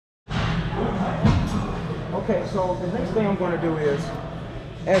Okay, so the next thing I'm going to do is,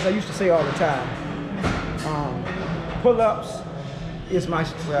 as I used to say all the time, pull-ups is my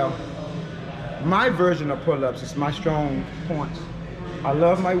version of pull-ups is my strong points. I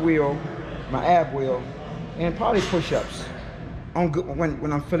love my wheel, my ab wheel, and probably push-ups on good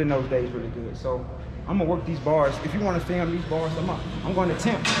when I'm feeling those days really good. So I'm gonna work these bars. If you want to stay on these bars, I'm going to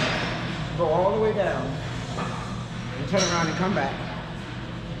attempt to go all the way down and turn around and come back.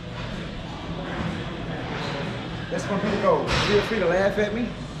 That's gonna be the goal. Feel free to laugh at me.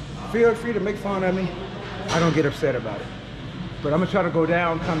 Feel free to make fun of me. I don't get upset about it. But I'm gonna try to go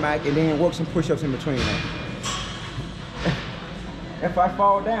down, come back, and then work some push-ups in between that. If I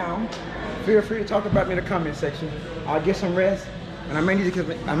fall down, feel free to talk about me in the comment section. I'll get some rest, and I may need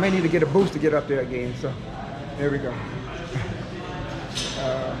to get a boost to get up there again. So there we go.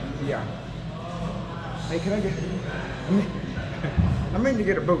 Yeah. Hey, can I get? I may need to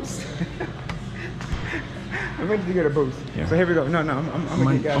get a boost. I'm ready to get a boost. Yeah. So here we go. No, I'm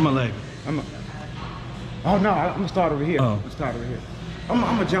gonna get guys. I'm a leg. Oh no, I'm gonna start over here. Oh. I'm gonna start over here. I'm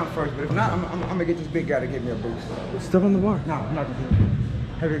gonna jump first, but if not, I'm gonna get this big guy to give me a boost. Step on the bar. No, I'm not gonna do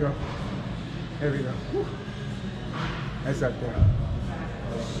it. Here we go. Here we go. Woo. That's up there.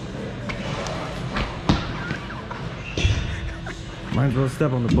 Might as well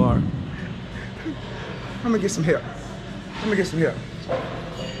step on the bar. I'm gonna get some help. I'm gonna get some help.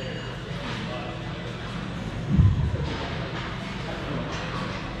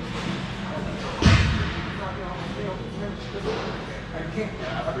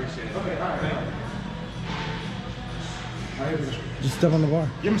 Just step on the bar.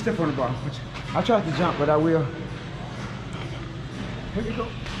 Give me a step on the bar. I tried to jump, but I will. Here we go.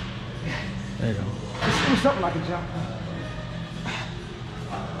 There you go. Let's do something like a jump.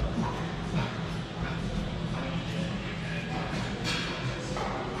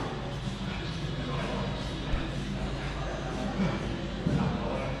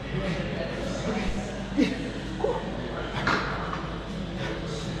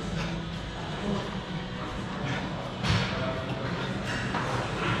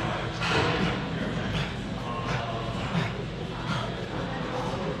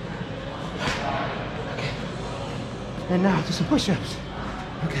 And now just some push-ups.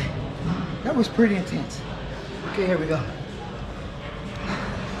 Okay, that was pretty intense. Okay, here we go.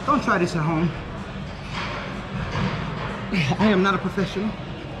 Don't try this at home. I am not a professional.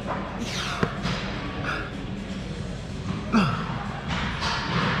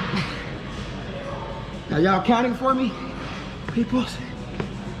 Now y'all counting for me, peoples?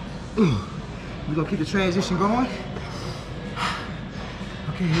 We're gonna keep the transition going.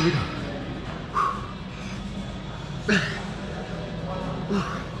 Okay, here we go.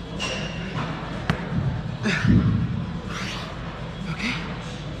 Okay,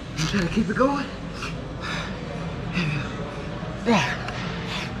 I'm trying to keep it going.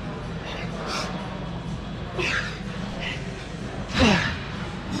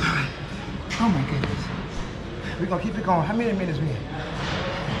 Oh my goodness. We're gonna keep it going. How many minutes we in?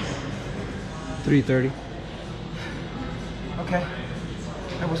 3:30. Okay,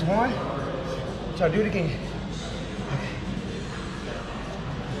 that was one. Try to do it again.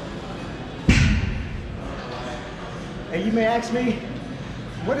 And you may ask me,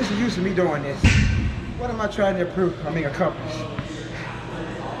 what is the use of me doing this? What am I trying to accomplish?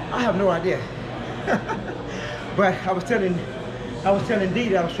 I have no idea. But I was telling Dee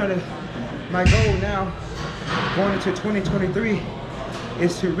that my goal now, going into 2023,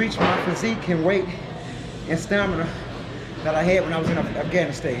 is to reach my physique and weight and stamina that I had when I was in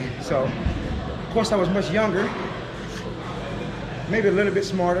Afghanistan. So, of course I was much younger, maybe a little bit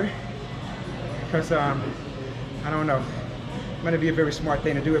smarter, because I don't know. It might be a very smart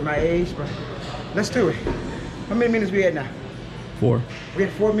thing to do at my age, but let's do it. How many minutes we at now? 4. We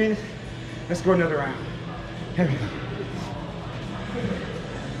had 4 minutes. Let's go another round. Here we go.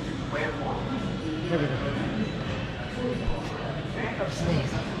 Here we go.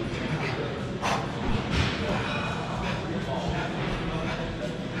 Sneeze.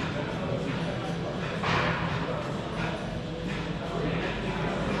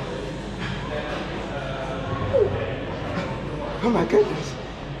 Oh my goodness.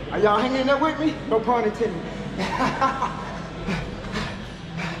 Are y'all hanging in there with me? No pun intended.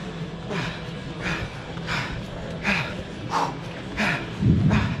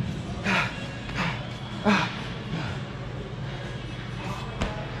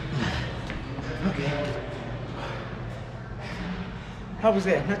 Okay. How was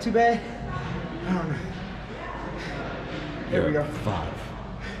that? Not too bad? I don't know. There we go. 5.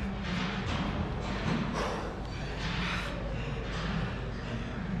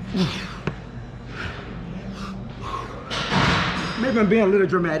 Maybe I'm being a little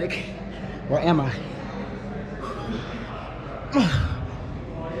dramatic. Or am I?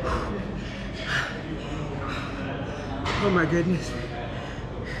 Oh my goodness.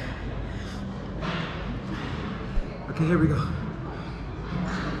 Okay, here we go.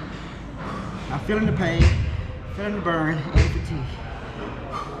 I'm feeling the pain, feeling the burn, and the fatigue.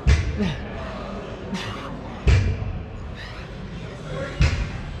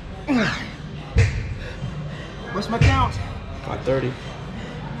 What's my count? 5:30.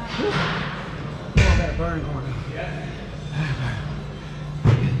 Oh, I got a burn going on.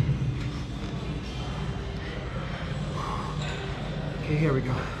 Okay, here we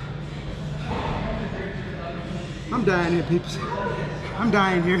go. I'm dying here, peeps. I'm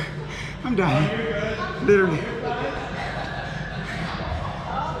dying here. I'm dying. Literally.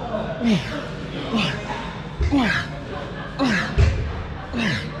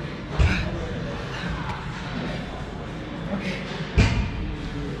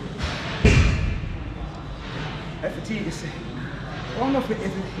 That fatigue is, I don't know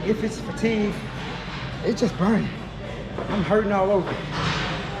if it's fatigue. It's just burning. I'm hurting all over.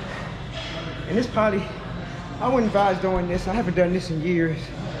 And this probably, I wouldn't advise doing this. I haven't done this in years,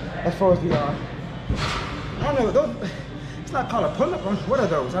 as far as the I don't know, those, it's not called a pull-up. What are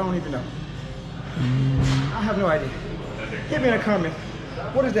those? I don't even know. I have no idea. Hit me in a comment.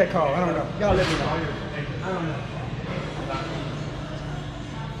 What is that called? I don't know. Y'all let me know. I don't know.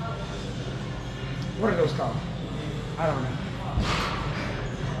 What are those called? I don't know.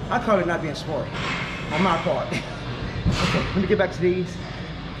 I call it not being smart on my part. Okay, let me get back to these.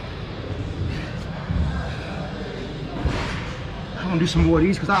 I'm gonna do some more of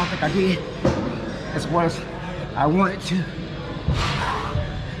these because I don't think I did as well as I wanted to.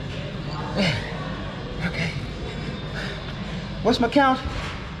 Okay. What's my count?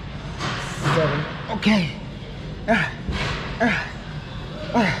 7. Okay.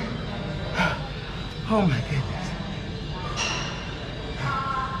 Oh my goodness.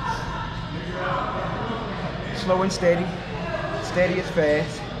 Slow and steady. Steady is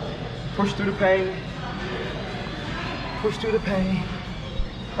fast. Push through the pain. Push through the pain.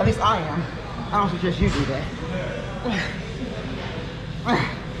 At least I am. I don't suggest you do that. Okay.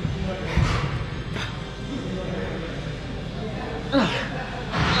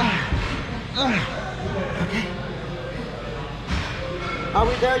 Are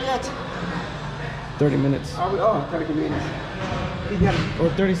we there yet? 30 minutes. Are we? Oh, 30 minutes. He got it. Or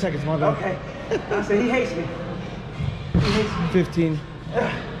 30 seconds, my bad. Okay. I said he hates me. He hates me. 15.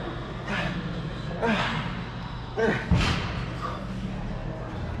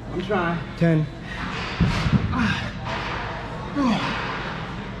 I'm trying. 10.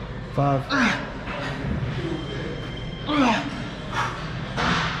 5.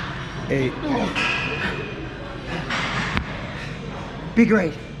 8. Be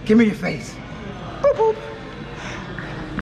great. Give me your face. Boop, boop.